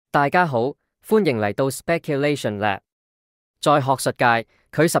大家好，歡迎嚟到 Speculation Lab。在學術界，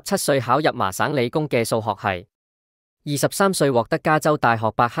佢17歲考入麻省理工嘅數學系，23歲獲得加州大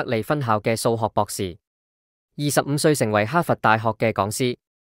學伯克利分校嘅數學博士，25歲成為哈佛大學嘅講師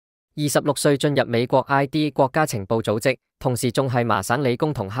，26歲進入美國 D A 國家情報組織，同時仲係麻省理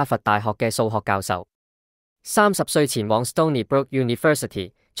工同哈佛大學嘅數學教授。30歲前往 Brook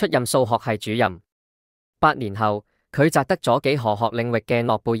University 出任數學系主任。8年後，佢摘得咗幾何學領域嘅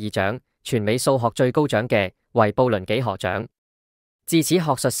諾貝爾獎、全美數學最高獎嘅維布倫幾何獎，自此學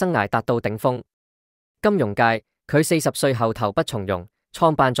術生涯達到頂峰。金融界，佢40歲後投不從戎，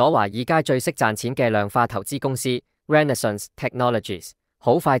創辦咗華爾街最識賺錢嘅量化投資公司 Renaissance Technologies，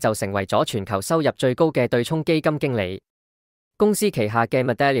 好快就成為咗全球收入最高嘅對沖基金經理。公司旗下嘅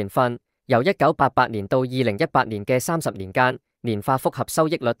Medallion Fund由1988年到2018年嘅30年間，年化複合收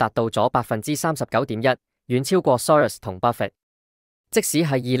益率達到咗39.1%，遠超過Soros同Buffett。即使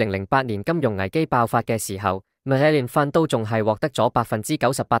係2008年金融危機爆發嘅時候，Medallion Fund都仲係獲得咗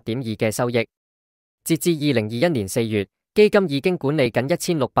98.2%嘅收益。截至2021年4月，基金已經管理緊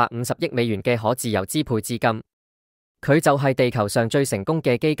1650億美元嘅可自由支配資金。佢就係地球上最成功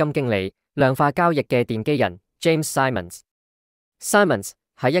嘅基金經理，量化交易嘅奠基人 James。Simons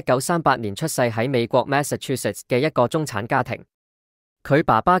喺1938年出世喺美國 Massachusetts 嘅一個中產家庭。佢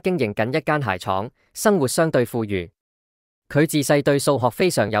爸爸經營緊一間鞋廠，生活相對富裕。佢自細對數學非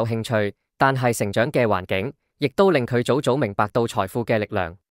常有興趣，但係成長嘅環境亦都令佢早早明白到財富嘅力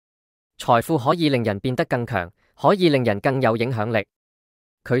量。財富可以令人變得更強，可以令人更有影響力。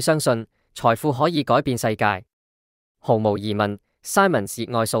佢相信財富可以改變世界。毫無疑問 ，Simons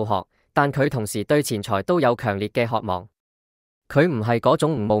熱愛數學，但佢同時對錢財都有強烈嘅渴望。佢唔係嗰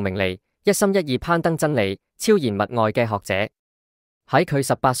種唔慕名利、一心一意攀登真理、超然物外嘅學者。喺佢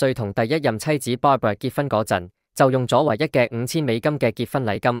18歲同第一任妻子 Barbara 結婚嗰陣，就用咗唯一嘅$5000嘅結婚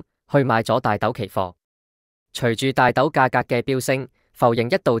禮金去買咗大豆期貨。隨住大豆價格嘅飆升，浮盈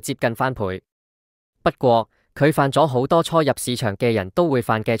一度接近翻倍。不過佢犯咗好多初入市場嘅人都會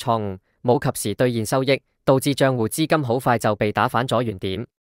犯嘅錯誤，冇及時兌現收益，導致賬戶資金好快就被打返咗原點。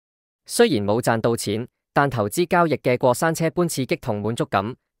雖然冇賺到錢，但投資交易嘅過山車般刺激同滿足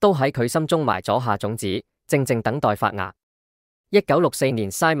感，都喺佢心中埋咗下種子，靜靜等待發芽。1964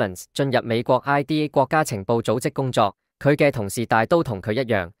年 Simons 進入美國 D A 國家情報組織工作，佢嘅同事大都同佢一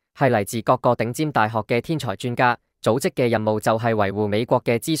樣，係嚟自各個頂尖大學嘅天才專家。組織嘅任務就係維護美國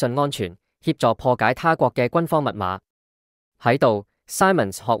嘅資訊安全，協助破解他國嘅軍方密碼。喺度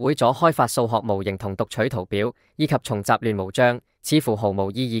 ，Simons 學會咗開發數學模型同讀取圖表，以及從雜亂無章、似乎毫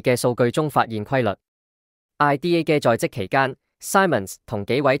無意義嘅數據中發現規律。IDA 嘅在職期間 ，Simons 同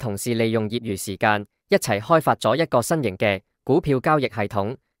幾位同事利用業餘時間一齊開發咗一個新型嘅股票交易系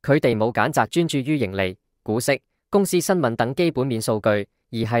統。佢哋冇揀擇專注於盈利、股息、公司新聞等基本面數據，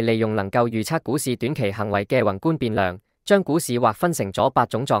而係利用能夠預測股市短期行為嘅宏觀變量，將股市劃分成咗8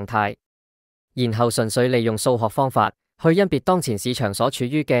種狀態，然後純粹利用數學方法去甄別當前市場所處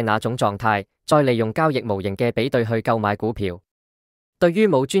於嘅那種狀態，再利用交易模型嘅比對去購買股票。對於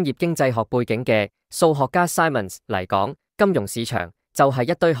冇專業經濟學背景嘅數學家 Simons 嚟講，金融市場就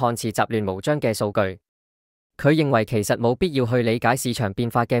係一堆看似雜亂無章嘅數據。佢認為其實冇必要去理解市場變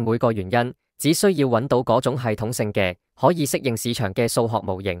化嘅每個原因，只需要揾到嗰種系統性嘅可以適應市場嘅數學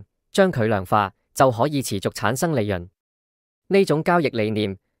模型，將佢量化，就可以持續產生利潤。呢種交易理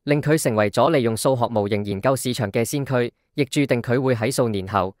念令佢成為咗利用數學模型研究市場嘅先驅，亦注定佢會喺數年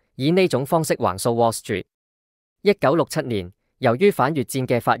後以呢種方式橫掃 Wall Street。1967年，由於反越戰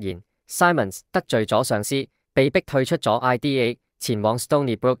嘅發言 ，Simons 得罪咗上司，被迫退出咗 IDA， 前往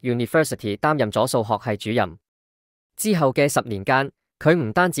Brook University 擔任咗數學系主任。之後嘅10年間，佢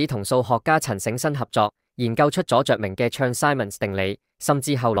唔單止同數學家chern-simons合作，研究出咗著名嘅chern-simons定理，甚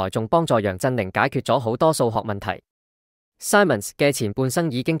至後來仲幫助楊振寧解決咗好多數學問題。Simons 嘅前半生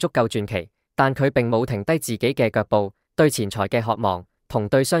已經足夠傳奇，但佢並冇停低自己嘅腳步，對錢財嘅渴望同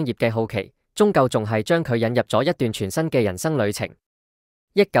對商業嘅好奇，終究仲係將佢引入咗一段全新嘅人生旅程。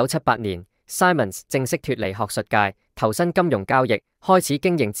1978年 ，Simons 正式脫離學術界，投身金融交易，開始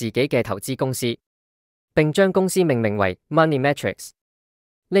經營自己嘅投資公司，並將公司命名為 Money Metrics。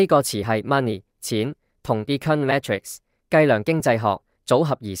呢個詞係 money 錢同 econometrics 計量經濟學組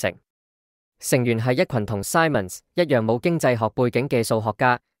合而成。成員係一群同 Simons 一樣冇經濟學背景嘅數學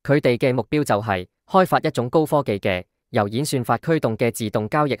家，佢哋嘅目標就係開發一種高科技嘅由演算法驅動嘅自動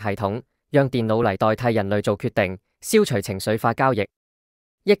交易系統，讓電腦嚟代替人類做決定，消除情緒化交易。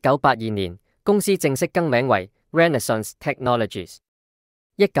1982年，公司正式更名為 Renaissance Technologies。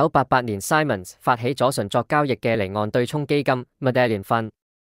1988年 ，Simons 發起咗純作交易嘅離岸對沖基金 Medallion Fund。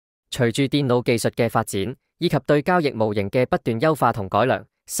隨住電腦技術嘅發展，以及對交易模型嘅不斷優化同改良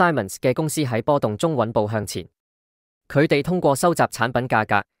Simons 嘅公司喺波動中穩步向前。佢哋通過收集產品價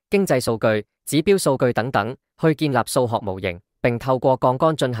格、經濟數據、指標數據等等，去建立數學模型，並透過槓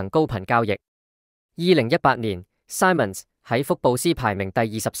桿進行高頻交易。2018年 ，Simons 喺福布斯排名第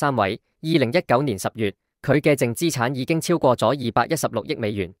23位。2019年10月，佢嘅淨資產已經超過咗216億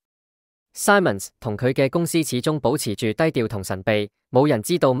美元。Simons 同佢嘅公司始終保持住低調同神秘，冇人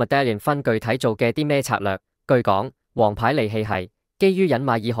知道 Medallion Fund具體做嘅啲咩策略。據講，王牌利器係基於引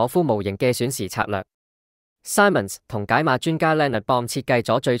馬爾可夫模型嘅選時策略。Simons 同解碼專家 Leonard Baum 設計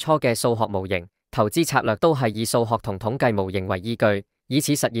咗最初嘅數學模型，投資策略都係以數學同統計模型為依據，以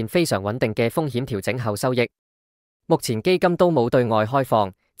此實現非常穩定嘅風險調整後收益。目前基金都冇對外開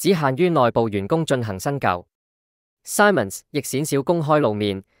放，只限於內部員工進行新舊。Simons 亦鮮少公開露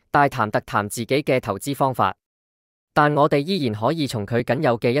面，大談特談自己嘅投資方法，但我哋依然可以從佢僅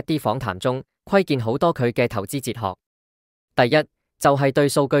有嘅一啲訪談中窺見好多佢嘅投資哲學。第一，就係對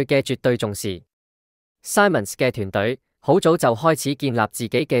數據嘅絕對重視。Simons 嘅團隊好早就開始建立自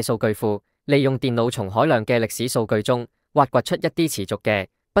己嘅數據庫，利用電腦從海量嘅歷史數據中挖掘出一啲持續嘅、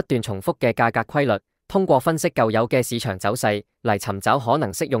不斷重複嘅價格規律，通過分析舊有嘅市場走勢嚟尋找可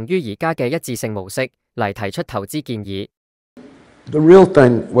能適用於而家嘅一致性模式，嚟提出投資建議。The real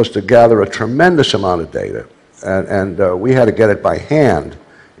thing was to gather a tremendous amount of data, and we had to get it by hand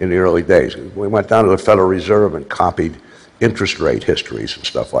in the early days. We went down to the Federal Reserve and copied interest rate histories and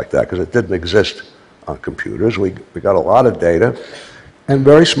stuff like that because it didn't exist on computers. We got a lot of data and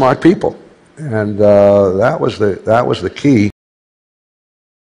very smart people, and that was the key.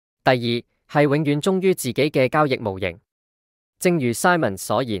 第二係永遠忠於自己嘅交易模型。正如 Simons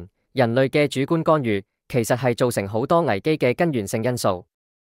所言，人類嘅主觀干預其實係造成好多危機嘅根源性因素。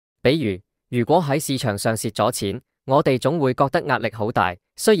比如，如果喺市場上蝕咗錢，我哋總會覺得壓力好大。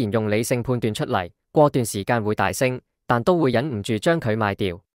雖然用理性判斷出嚟，過段時間會大升，但都會忍唔住將佢賣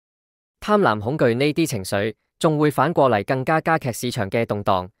掉。貪婪、恐懼呢啲情緒，仲會反過嚟更加加劇市場嘅動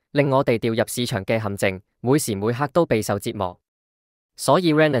盪，令我哋掉入市場嘅陷阱，每時每刻都備受折磨。所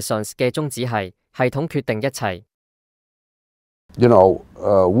以 Renaissance 嘅宗旨係系統決定一切。You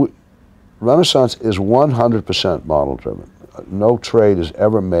know, Renaissance is 100% model driven. No trade is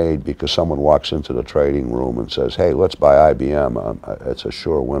ever made because someone walks into the trading room and says, hey, let's buy IBM, it's a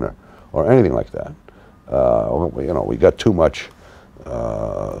sure winner, or anything like that. You know, we got too much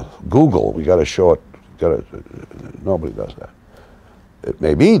Google, we got to show it, nobody does that. It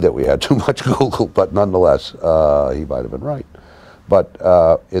may be that we had too much Google, but nonetheless, he might have been right. But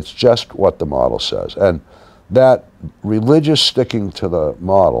it's just what the model says. And that religious sticking to the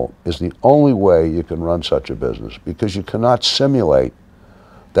model is the only way you can run such a business, because you cannot simulate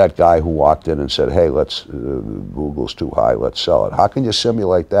that guy who walked in and said, hey, Google's too high, let's sell it. How can you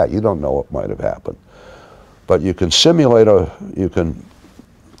simulate that? You don't know what might have happened. But you can simulate you can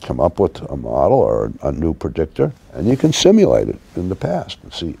come up with a model or a new predictor, and you can simulate it in the past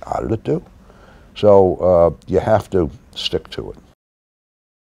and see how did it do. So you have to stick to it.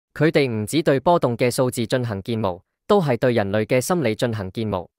 佢哋唔只對波動嘅數字進行建模，都係對人類嘅心理進行建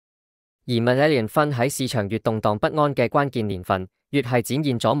模。而 Medallion Fund 喺市場越動盪不安嘅關鍵年份，越係展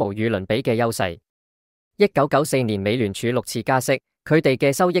現咗無與倫比嘅優勢。1994年美聯儲6次加息，佢哋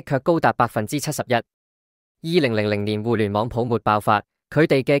嘅收益卻高達71%。2000年互聯網泡沫爆發，佢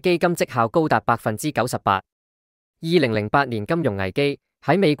哋嘅基金績效高達98%。2008年金融危機，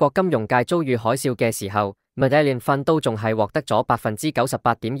喺美國金融界遭遇海嘯嘅時候，Medallion Fund都仲係獲得咗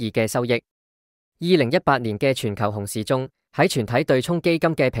98.2%嘅收益。2018年嘅全球熊市中，喺全體對沖基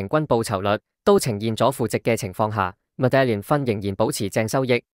金嘅平均報酬率都呈現咗負值嘅情況下，Medallion Fund仍然保持正收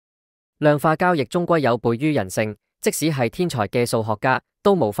益。量化交易終歸有悖於人性，即使係天才嘅數學家，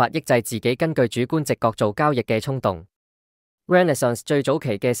都無法抑制自己根據主觀直覺做交易嘅衝動。Renaissance 最早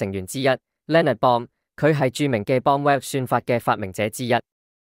期嘅成員之一 Leonard Baum， 佢係著名嘅 Baum Web 算法嘅發明者之一。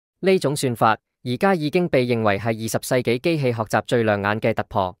呢種算法而家已經被認為係20世紀機器學習最亮眼嘅突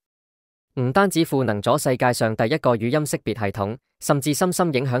破，唔單止賦能咗世界上第一個語音識別系統，甚至深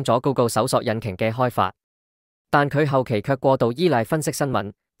深影響咗Google搜索引擎嘅開發。但佢後期卻過度依賴分析新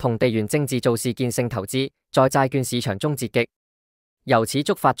聞同地緣政治做事件性投資，在債券市場中截擊，由此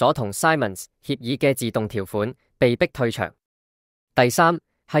觸發咗同 Simons 協議嘅自動條款，被逼退場。第三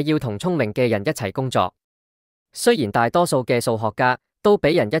係要同聰明嘅人一齊工作。雖然大多數嘅數學家都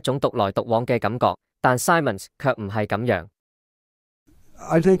俾人一種獨來獨往嘅感覺，但 Simons 卻唔係咁樣。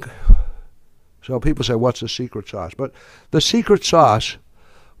I think so. People say, "What's the secret sauce?" But the secret sauce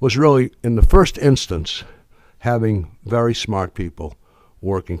was really, in the first instance, having very smart people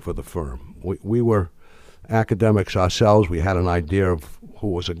working for the firm. We were academics ourselves. We had an idea of who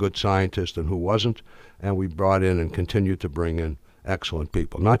was a good scientist and who wasn't, and we brought in and continued to bring in excellent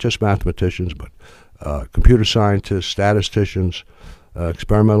people, not just mathematicians, but computer scientists, statisticians,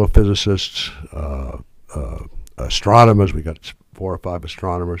 experimental physicists, astronomers. We got 4 or 5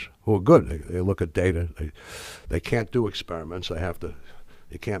 astronomers who are good. They look at data. They can't do experiments.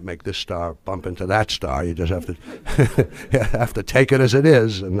 You can't make this star bump into that star. You just have to have to take it as it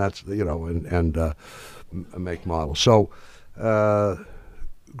is, and that's and make models. So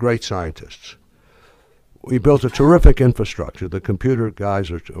great scientists. We built a terrific infrastructure. The computer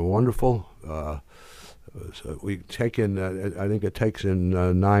guys are wonderful. So we take in, I think it takes in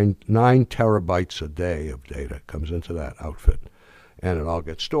 9 terabytes a day of data comes into that outfit. And it all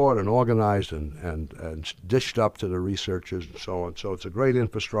gets stored and organized and dished up to the researchers and so on. So it's a great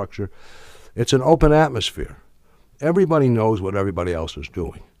infrastructure. It's an open atmosphere. Everybody knows what everybody else is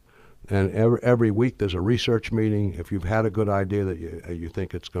doing. And every week there's a research meeting. If you've had a good idea that you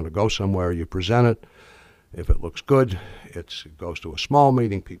think it's going to go somewhere, you present it. If it looks good, it goes to a small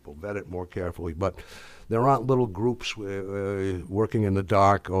meeting. People vet it more carefully. But there aren't little groups working in the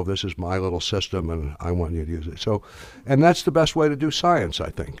dark. Oh, this is my little system, and I want you to use it. So, and that's the best way to do science,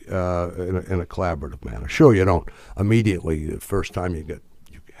 I think, in a collaborative manner. Sure, you don't immediately, the first time you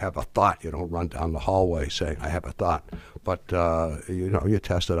have a thought, you don't run down the hallway saying, I have a thought. But, you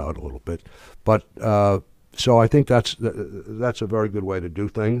test it out a little bit. But, so I think that's a very good way to do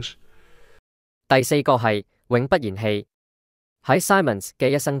things. 第4個係永不言棄。喺 Simons 嘅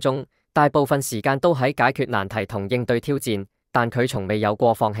一生中，大部分時間都喺解決難題同應對挑戰，但佢從未有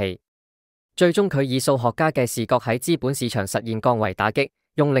過放棄。最終佢以數學家嘅視覺喺資本市場實現降維打擊，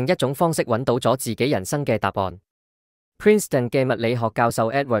用另一種方式揾到咗自己人生嘅答案。Princeton 嘅物理學教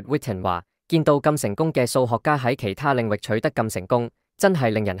授 Edward Witten 話：見到咁成功嘅數學家喺其他領域取得咁成功，真係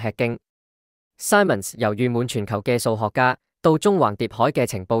令人吃驚。Simons 由譽滿全球嘅數學家，到中橫疊海嘅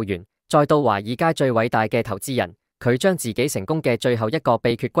情報員，再到華爾街最偉大嘅投資人，佢將自己成功嘅最後一個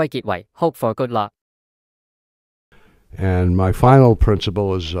秘訣歸結為 Hope for good luck. And my final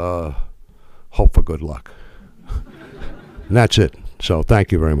principle is hope for good luck. And that's it. So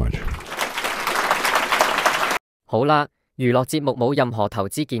thank you very much. 好啦，娛樂節目冇任何投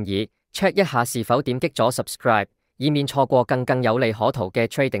資建議 ，check 一下是否點擊咗 subscribe，以免錯過更有利可圖嘅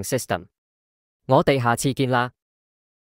trading system。我哋下次見啦。